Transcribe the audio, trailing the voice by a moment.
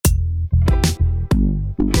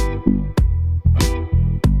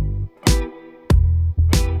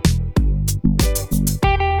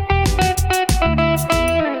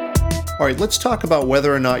right, let's talk about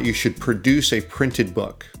whether or not you should produce a printed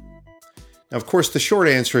book. Now, of course, the short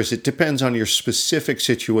answer is it depends on your specific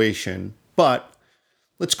situation, but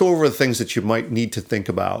let's go over the things that you might need to think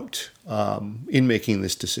about in making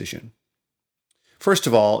this decision. First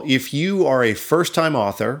of all, if you are a first-time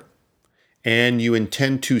author and you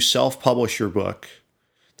intend to self-publish your book,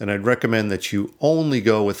 then I'd recommend that you only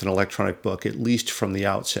go with an electronic book, at least from the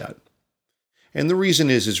outset. And the reason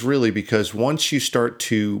is really because once you start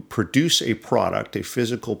to produce a product, a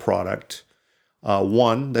physical product,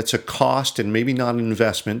 one, that's a cost and maybe not an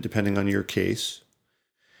investment, depending on your case.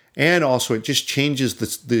 And also, it just changes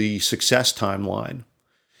the success timeline.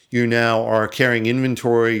 You now are carrying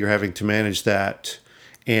inventory, you're having to manage that,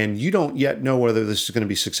 and you don't yet know whether this is going to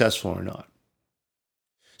be successful or not.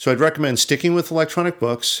 So I'd recommend sticking with electronic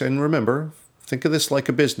books, and remember, think of this like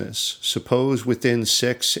a business. Suppose within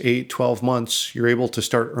 6, 8, 12 months, you're able to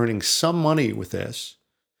start earning some money with this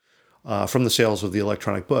from the sales of the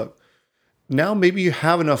electronic book. Now maybe you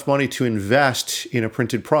have enough money to invest in a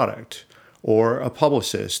printed product or a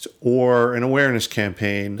publicist or an awareness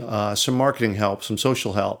campaign, some marketing help, some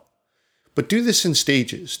social help. But do this in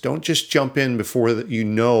stages. Don't just jump in before you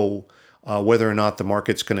know whether or not the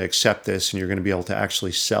market's going to accept this and you're going to be able to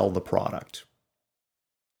actually sell the product.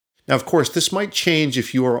 Now, of course, this might change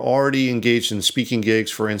if you are already engaged in speaking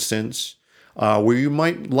gigs, for instance, where you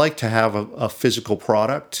might like to have a physical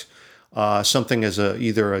product, something as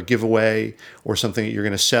either a giveaway or something that you're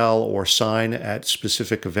going to sell or sign at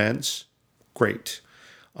specific events. Great.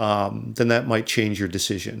 Then that might change your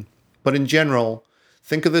decision. But in general,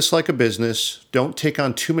 think of this like a business. Don't take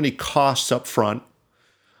on too many costs up front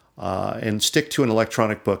and stick to an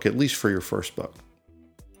electronic book, at least for your first book.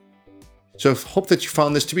 So hope that you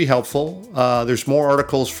found this to be helpful. There's more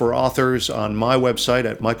articles for authors on my website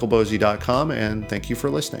at michaelbosey.com, and thank you for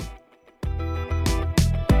listening.